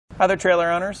Hi there, trailer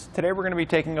owners. Today we're going to be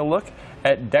taking a look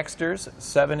at Dexter's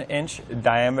 7-inch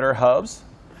diameter hubs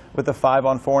with a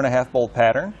 5-on-4.5 bolt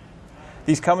pattern.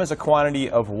 These come as a quantity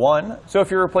of 1, so if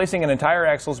you're replacing an entire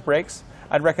axle's brakes,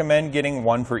 I'd recommend getting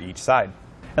 1 for each side.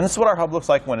 And this is what our hub looks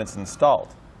like when it's installed.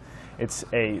 It's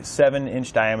a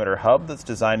 7-inch diameter hub that's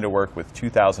designed to work with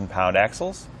 2,000-pound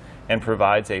axles and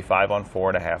provides a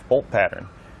 5-on-4.5 bolt pattern.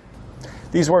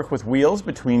 These work with wheels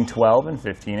between 12 and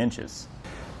 15 inches.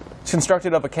 It's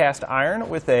constructed of a cast iron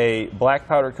with a black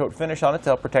powder coat finish on it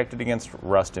to help protect it against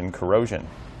rust and corrosion.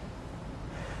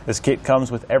 This kit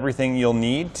comes with everything you'll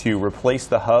need to replace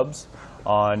the hubs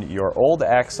on your old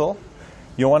axle.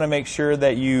 You'll want to make sure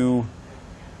that you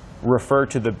refer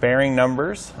to the bearing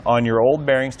numbers on your old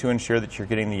bearings to ensure that you're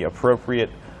getting the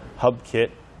appropriate hub kit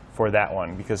for that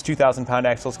one, because 2,000-pound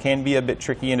axles can be a bit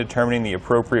tricky in determining the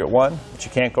appropriate one, but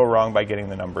you can't go wrong by getting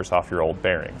the numbers off your old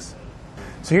bearings.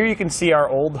 So here you can see our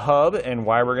old hub and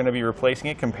why we're going to be replacing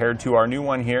it compared to our new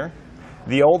one here.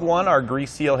 The old one, our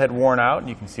grease seal had worn out, and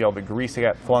you can see all the grease that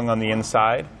got flung on the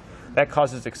inside. That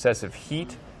causes excessive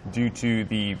heat due to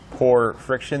the poor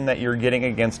friction that you're getting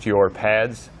against your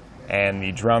pads and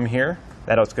the drum here.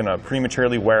 That's going to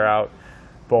prematurely wear out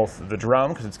both the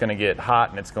drum, because it's going to get hot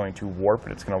and it's going to warp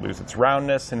and it's going to lose its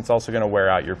roundness, and it's also going to wear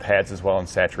out your pads as well and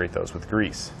saturate those with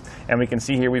grease. And we can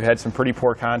see here we've had some pretty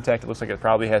poor contact. It looks like it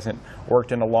probably hasn't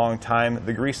worked in a long time.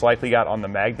 The grease likely got on the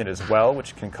magnet as well,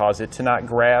 which can cause it to not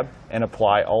grab and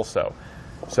apply also.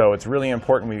 So it's really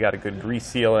important we've got a good grease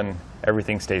seal and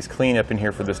everything stays clean up in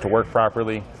here for this to work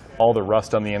properly. All the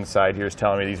rust on the inside here is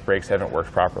telling me these brakes haven't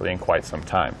worked properly in quite some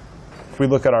time. If we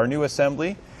look at our new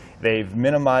assembly, they've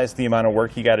minimized the amount of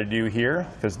work you got to do here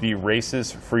because the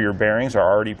races for your bearings are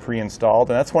already pre-installed,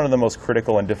 and that's one of the most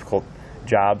critical and difficult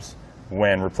jobs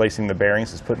when replacing the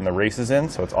bearings, is putting the races in.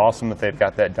 So it's awesome that they've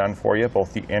got that done for you.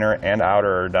 Both the inner and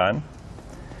outer are done.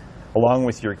 Along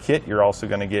with your kit, you're also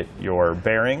going to get your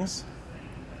bearings,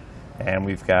 and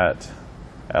we've got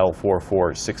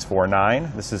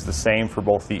L44649. This is the same for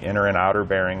both the inner and outer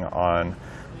bearing on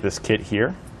this kit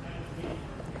here.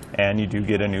 And you do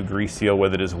get a new grease seal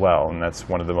with it as well, and that's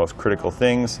one of the most critical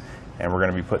things, and we're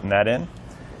going to be putting that in.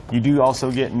 You do also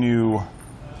get new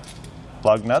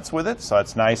lug nuts with it, so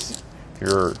that's nice if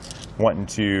you're wanting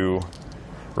to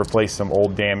replace some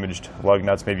old damaged lug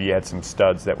nuts. Maybe you had some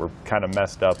studs that were kind of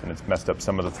messed up and it's messed up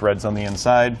some of the threads on the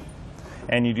inside.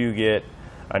 And you do get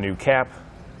a new cap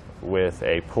with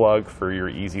a plug for your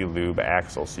Easy Lube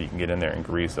axle, so you can get in there and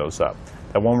grease those up.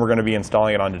 The one we're going to be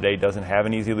installing it on today doesn't have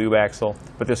an Easy Lube axle,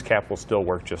 but this cap will still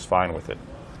work just fine with it.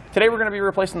 Today we're going to be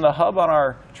replacing the hub on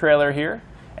our trailer here,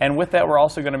 and with that we're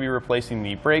also going to be replacing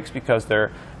the brakes because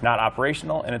they're not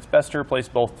operational, and it's best to replace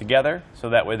both together so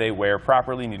that way they wear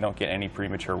properly and you don't get any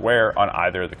premature wear on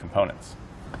either of the components.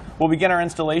 We'll begin our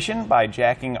installation by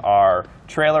jacking our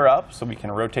trailer up so we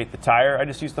can rotate the tire. I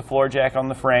just used the floor jack on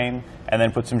the frame and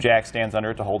then put some jack stands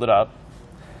under it to hold it up.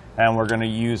 And we're going to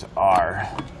use our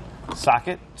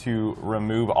socket to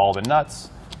remove all the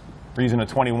nuts. We're using a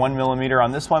 21mm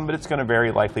on this one, but it's going to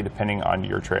vary likely depending on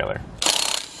your trailer.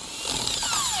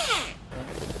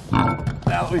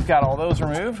 Now that we've got all those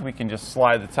removed, we can just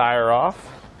slide the tire off.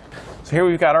 So here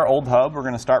we've got our old hub. We're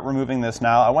going to start removing this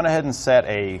now. I went ahead and set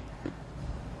a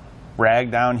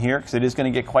rag down here because it is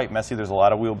going to get quite messy. There's a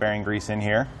lot of wheel bearing grease in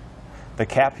here. The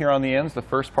cap here on the ends, the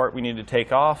first part we need to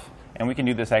take off, and we can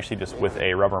do this actually just with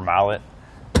a rubber mallet.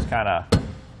 Just kind of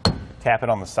tap it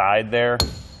on the side there.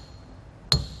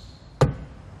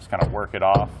 Just kind of work it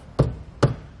off.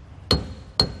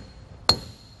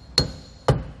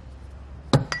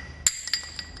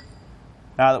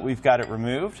 Now that we've got it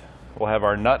removed, we'll have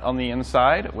our nut on the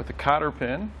inside with a cotter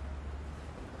pin.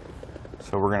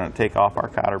 So we're going to take off our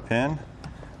cotter pin.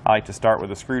 I like to start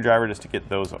with a screwdriver just to get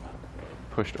those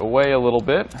pushed away a little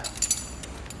bit.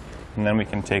 And then we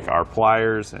can take our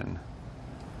pliers and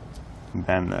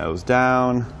bend those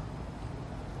down.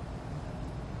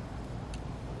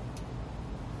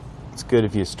 It's good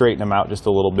if you straighten them out just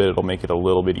a little bit. It'll make it a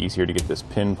little bit easier to get this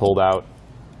pin pulled out.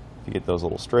 If you get those a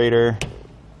little straighter.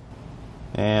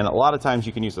 And a lot of times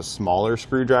you can use a smaller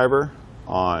screwdriver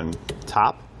on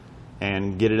top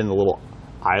and get it in the little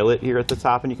eyelet here at the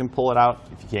top, and you can pull it out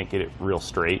if you can't get it real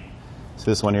straight.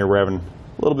 So this one here, we're having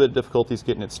a little bit of difficulties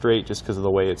getting it straight just because of the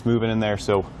way it's moving in there.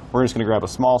 So we're just going to grab a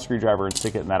small screwdriver and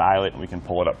stick it in that eyelet, and we can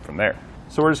pull it up from there.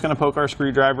 So we're just going to poke our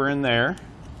screwdriver in there,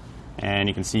 and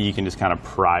you can see you can just kind of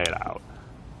pry it out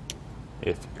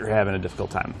if you're having a difficult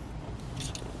time.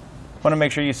 Want to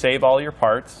make sure you save all your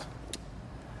parts.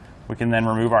 We can then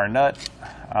remove our nut.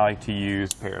 I like to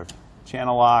use a pair of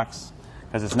channel locks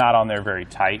because it's not on there very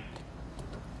tight.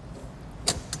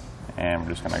 And we're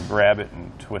just going to grab it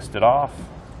and twist it off.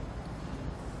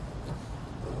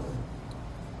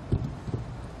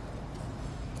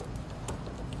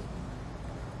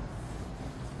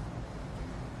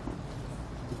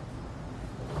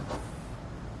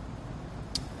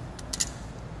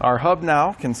 Our hub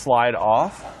now can slide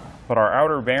off, but our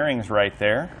outer bearing's right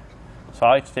there. So I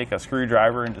like to take a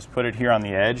screwdriver and just put it here on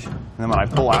the edge. And then when I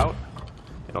pull out,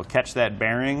 it'll catch that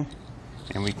bearing.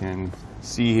 And we can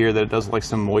see here that it does look like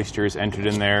some moisture is entered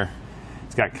in there.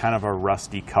 It's got kind of a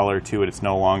rusty color to it. It's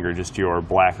no longer just your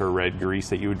black or red grease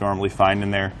that you would normally find in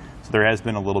there. So there has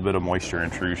been a little bit of moisture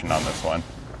intrusion on this one.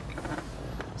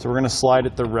 So we're going to slide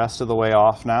it the rest of the way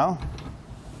off now.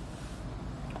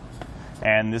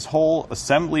 And this whole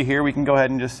assembly here, we can go ahead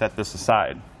and just set this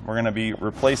aside. We're going to be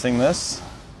replacing this.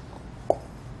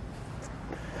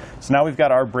 So now we've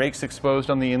got our brakes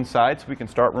exposed on the inside, so we can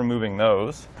start removing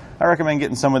those. I recommend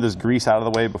getting some of this grease out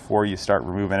of the way before you start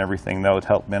removing everything, though, to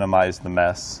help minimize the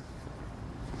mess.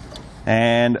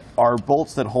 And our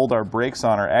bolts that hold our brakes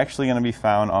on are actually going to be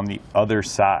found on the other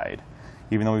side.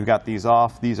 Even though we've got these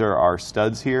off, these are our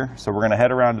studs here. So we're going to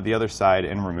head around to the other side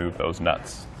and remove those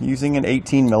nuts using an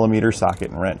 18mm socket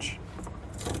and wrench.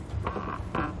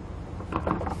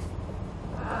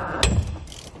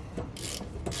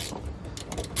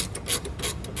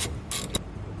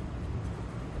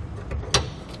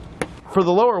 For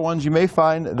the lower ones, you may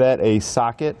find that a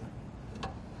socket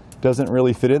doesn't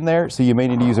really fit in there, so you may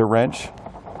need to use a wrench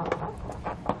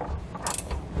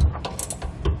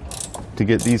to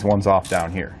get these ones off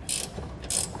down here.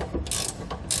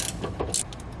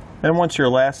 And once your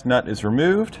last nut is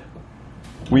removed,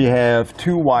 we have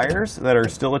two wires that are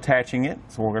still attaching it,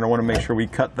 so we're going to want to make sure we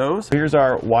cut those. Here's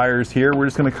our wires here. We're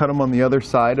just going to cut them on the other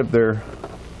side of their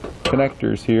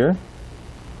connectors here.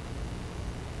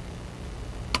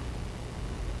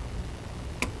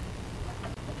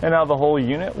 And now the whole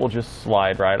unit will just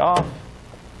slide right off,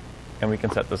 and we can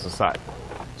set this aside.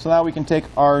 So now we can take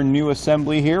our new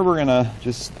assembly here. We're going to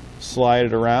just slide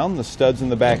it around. The studs in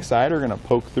the back side are going to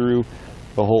poke through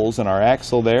the holes in our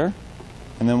axle there.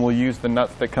 And then we'll use the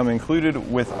nuts that come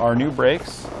included with our new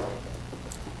brakes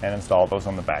and install those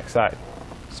on the back side.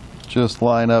 Just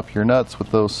line up your nuts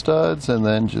with those studs and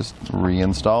then just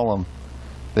reinstall them.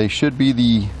 They should be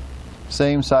the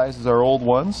same size as our old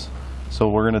ones, so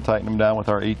we're going to tighten them down with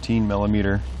our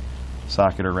 18mm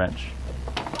socket or wrench.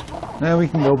 Now we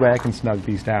can go back and snug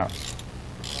these down.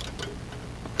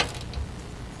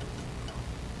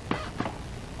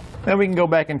 Then we can go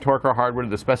back and torque our hardware to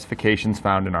the specifications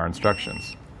found in our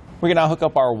instructions. We can now hook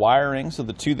up our wiring. So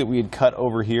the two that we had cut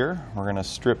over here, we're going to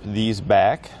strip these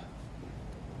back.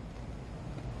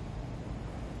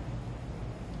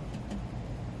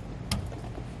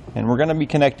 And we're going to be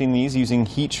connecting these using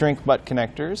heat shrink butt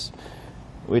connectors,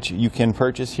 which you can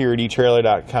purchase here at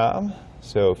etrailer.com.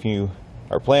 So if you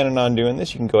are planning on doing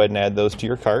this, you can go ahead and add those to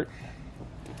your cart.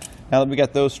 Now that we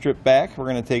got those stripped back, we're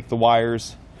going to take the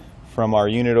wires from our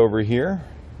unit over here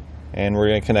and we're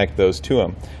going to connect those to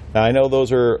them. Now I know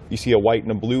those are, you see a white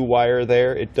and a blue wire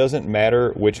there. It doesn't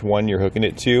matter which one you're hooking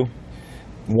it to.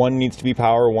 One needs to be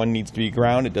power, one needs to be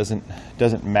ground. It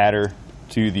doesn't matter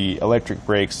to the electric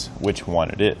brakes which one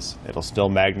it is. It'll still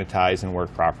magnetize and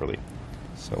work properly.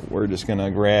 So we're just going to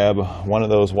grab one of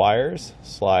those wires,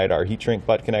 slide our heat shrink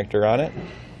butt connector on it.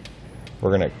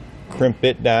 We're going to crimp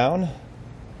it down.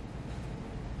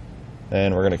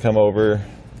 And we're going to come over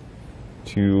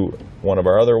to one of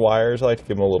our other wires. I like to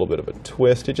give them a little bit of a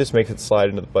twist. It just makes it slide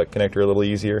into the butt connector a little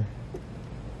easier.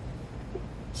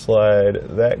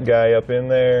 Slide that guy up in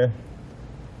there,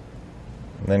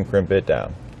 and then crimp it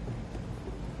down.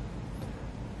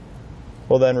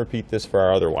 We'll then repeat this for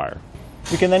our other wire.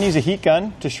 We can then use a heat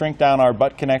gun to shrink down our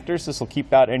butt connectors. This will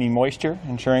keep out any moisture,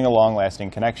 ensuring a long-lasting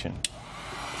connection.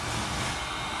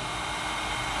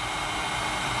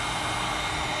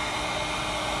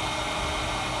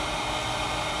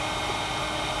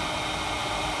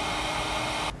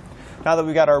 Now that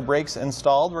we've got our brakes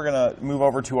installed, we're going to move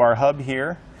over to our hub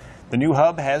here. The new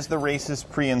hub has the races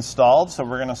pre-installed, so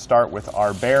we're going to start with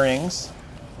our bearings.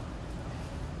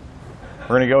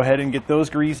 We're going to go ahead and get those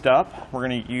greased up. We're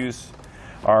going to use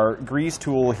our grease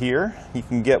tool here. You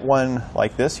can get one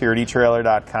like this here at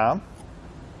etrailer.com.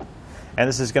 And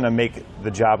this is going to make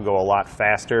the job go a lot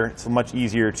faster. It's much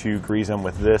easier to grease them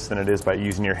with this than it is by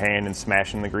using your hand and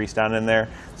smashing the grease down in there.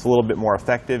 It's a little bit more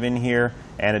effective in here,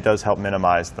 and it does help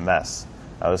minimize the mess.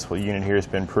 This whole unit here has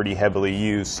been pretty heavily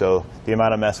used, so the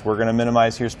amount of mess we're going to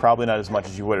minimize here is probably not as much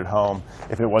as you would at home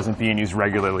if it wasn't being used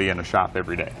regularly in a shop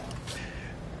every day.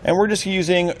 And we're just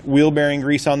using wheel bearing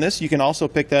grease on this. You can also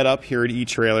pick that up here at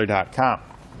etrailer.com.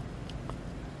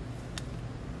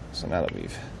 So now that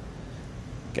we've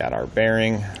got our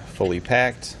bearing fully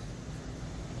packed,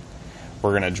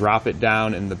 we're going to drop it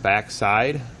down in the back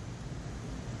side.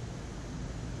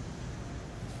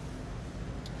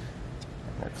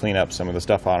 We'll clean up some of the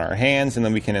stuff on our hands, and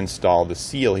then we can install the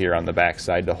seal here on the back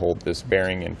side to hold this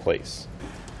bearing in place.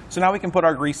 So now we can put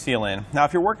our grease seal in. Now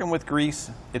if you're working with grease,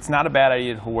 it's not a bad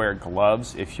idea to wear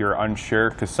gloves if you're unsure,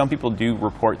 because some people do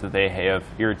report that they have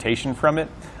irritation from it.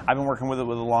 I've been working with it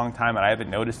a long time and I haven't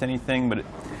noticed anything, but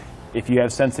if you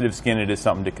have sensitive skin, it is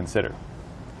something to consider.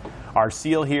 Our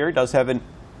seal here does have an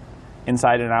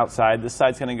inside and outside. This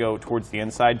side's going to go towards the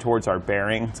inside, towards our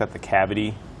bearing. It's got the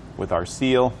cavity with our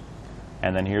seal.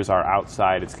 And then here's our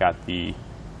outside. It's got the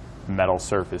metal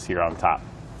surface here on top.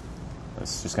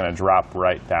 It's just going to drop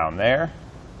right down there.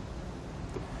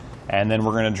 And then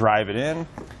we're going to drive it in.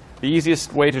 The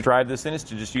easiest way to drive this in is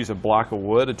to just use a block of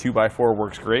wood. A 2x4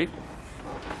 works great.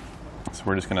 So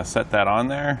we're just going to set that on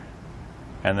there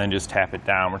and then just tap it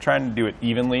down. We're trying to do it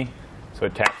evenly so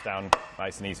it taps down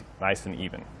nice and easy, nice and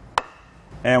even.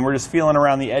 And we're just feeling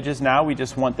around the edges now. We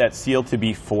just want that seal to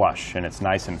be flush, and it's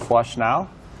nice and flush now.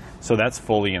 So that's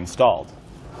fully installed.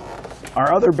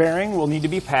 Our other bearing will need to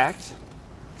be packed.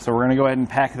 So we're going to go ahead and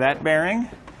pack that bearing.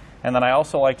 And then I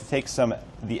also like to take some of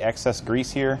the excess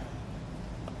grease here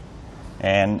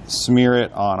and smear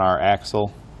it on our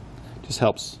axle. Just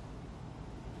helps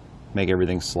make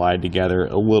everything slide together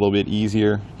a little bit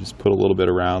easier. Just put a little bit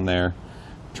around there.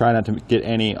 Try not to get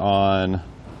any on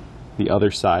the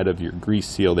other side of your grease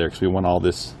seal there, because we want all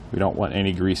this, we don't want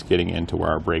any grease getting into where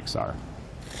our brakes are.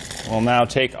 We'll now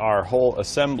take our whole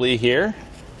assembly here,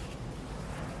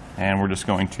 and we're just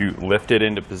going to lift it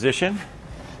into position.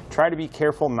 Try to be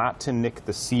careful not to nick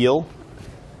the seal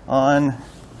on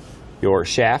your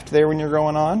shaft there when you're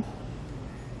going on.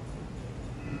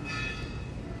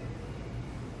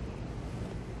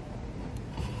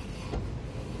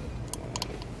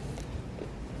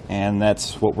 And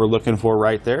that's what we're looking for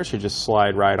right there. It should just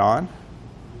slide right on.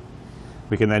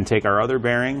 We can then take our other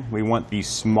bearing. We want the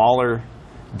smaller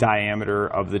diameter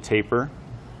of the taper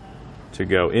to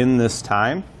go in this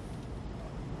time.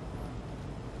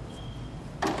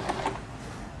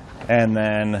 And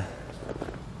then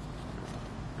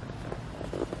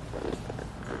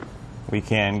we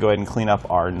can go ahead and clean up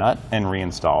our nut and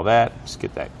reinstall that. Just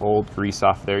get that old grease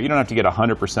off there. You don't have to get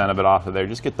 100% of it off of there.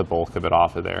 Just get the bulk of it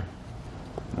off of there.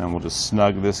 And then we'll just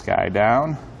snug this guy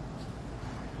down.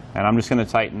 And I'm just going to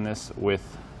tighten this with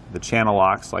the channel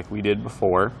locks like we did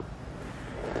before.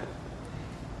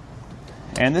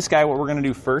 And this guy, what we're going to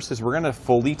do first is we're going to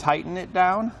fully tighten it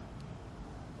down.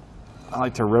 I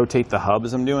like to rotate the hub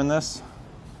as I'm doing this,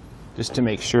 just to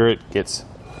make sure it gets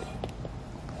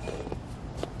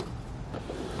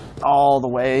all the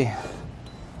way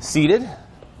seated.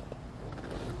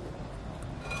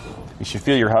 You should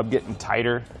feel your hub getting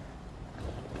tighter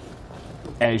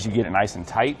as you get it nice and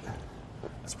tight.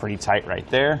 It's pretty tight right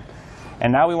there.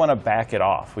 And now we want to back it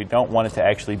off. We don't want it to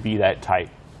actually be that tight.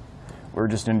 We're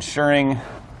just ensuring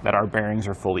that our bearings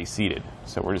are fully seated.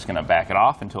 So we're just going to back it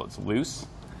off until it's loose.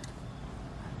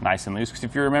 Nice and loose. Because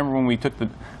if you remember when we took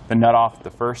the nut off the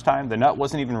first time, the nut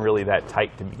wasn't even really that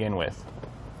tight to begin with.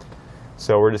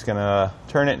 So we're just going to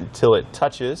turn it until it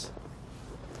touches.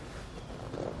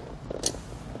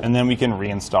 And then we can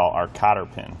reinstall our cotter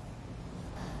pin.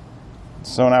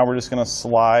 So now we're just going to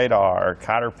slide our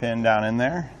cotter pin down in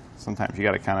there. Sometimes you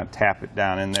got to kind of tap it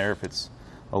down in there if it's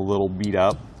a little beat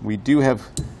up. We do have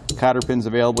cotter pins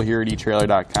available here at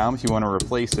etrailer.com if you want to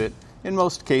replace it. In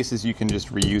most cases you can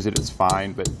just reuse it, it's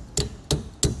fine, but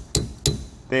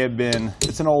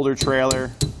it's an older trailer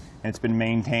and it's been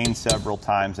maintained several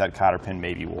times. That cotter pin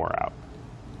may be wore out.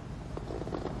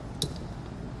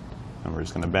 And we're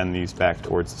just going to bend these back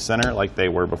towards the center like they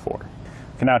were before.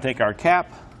 We can now take our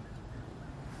cap.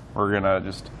 We're going to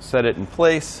just set it in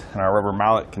place, and our rubber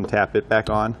mallet can tap it back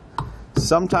on.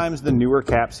 Sometimes the newer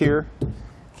caps here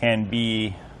can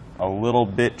be a little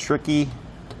bit tricky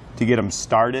to get them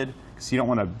started, because you don't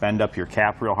want to bend up your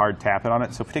cap real hard tapping on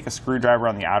it. So if we take a screwdriver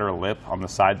on the outer lip on the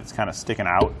side that's kind of sticking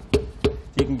out,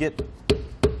 you can get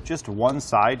just one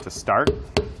side to start,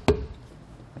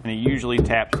 and it usually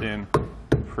taps in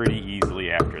pretty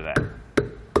easily after that.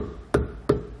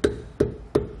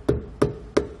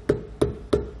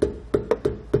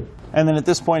 And then at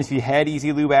this point, if you had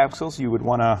easy lube axles, you would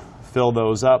want to fill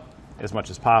those up as much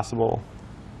as possible.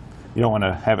 You don't want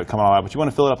to have it come all out, but you want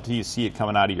to fill it up until you see it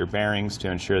coming out of your bearings to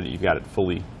ensure that you've got it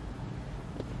fully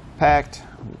packed.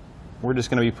 We're just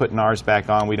going to be putting ours back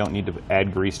on. We don't need to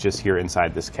add grease just here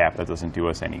inside this cap. That doesn't do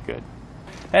us any good.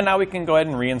 And now we can go ahead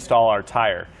and reinstall our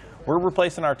tire. We're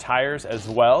replacing our tires as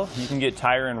well. You can get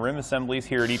tire and rim assemblies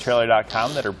here at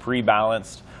etrailer.com that are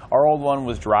pre-balanced. Our old one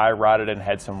was dry rotted and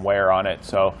had some wear on it,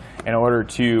 so in order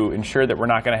to ensure that we're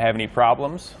not going to have any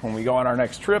problems when we go on our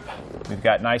next trip, we've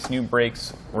got nice new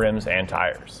brakes, rims, and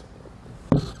tires.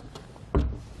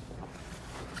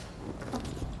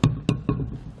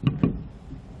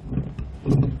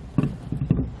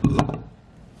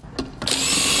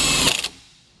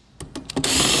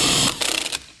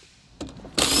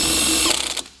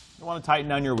 You want to tighten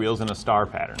down your wheels in a star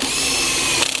pattern.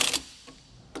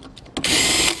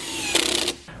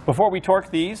 Before we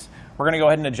torque these, we're going to go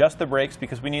ahead and adjust the brakes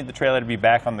because we need the trailer to be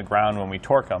back on the ground when we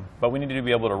torque them, but we need to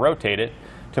be able to rotate it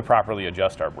to properly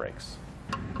adjust our brakes.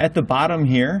 At the bottom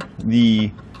here,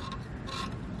 the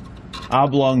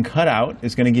oblong cutout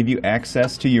is going to give you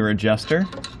access to your adjuster,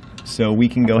 so we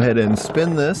can go ahead and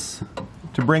spin this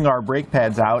to bring our brake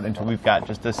pads out until we've got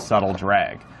just a subtle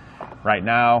drag. Right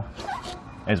now,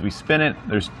 as we spin it,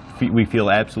 we feel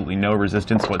absolutely no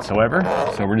resistance whatsoever,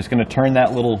 so we're just going to turn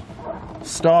that little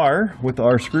star with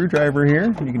our screwdriver here.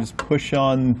 You can just push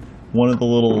on one of the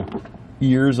little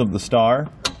ears of the star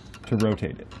to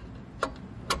rotate it.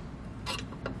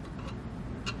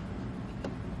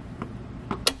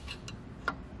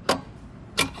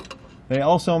 They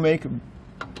also make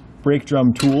brake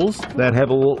drum tools that have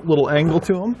a little angle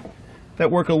to them that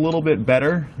work a little bit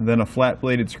better than a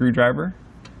flat-bladed screwdriver,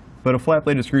 but a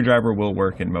flat-bladed screwdriver will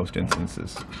work in most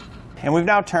instances. And we've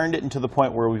now turned it into the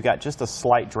point where we've got just a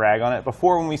slight drag on it.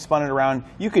 Before, when we spun it around,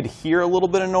 you could hear a little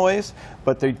bit of noise,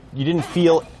 but you didn't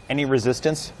feel any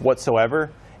resistance whatsoever.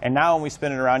 And now when we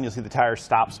spin it around, you'll see the tire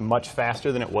stops much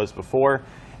faster than it was before.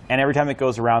 And every time it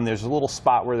goes around, there's a little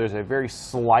spot where there's a very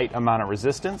slight amount of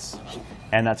resistance,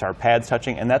 and that's our pads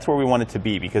touching, and that's where we want it to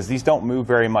be because these don't move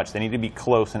very much. They need to be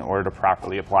close in order to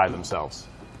properly apply themselves.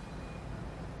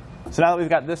 So now that we've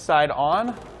got this side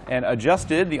on and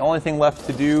adjusted, the only thing left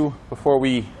to do before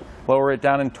we lower it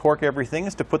down and torque everything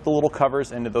is to put the little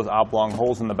covers into those oblong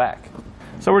holes in the back.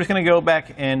 So we're just going to go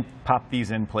back and pop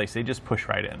these in place. They just push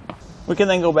right in. We can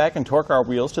then go back and torque our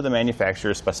wheels to the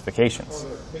manufacturer's specifications.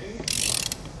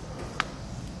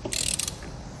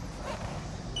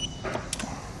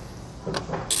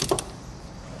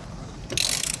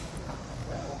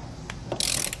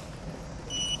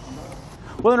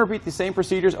 We'll then repeat the same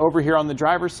procedures over here on the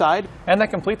driver's side, and that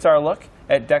completes our look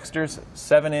at Dexter's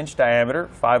 7-inch diameter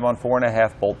 5 on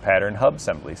 4.5 bolt pattern hub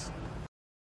assemblies.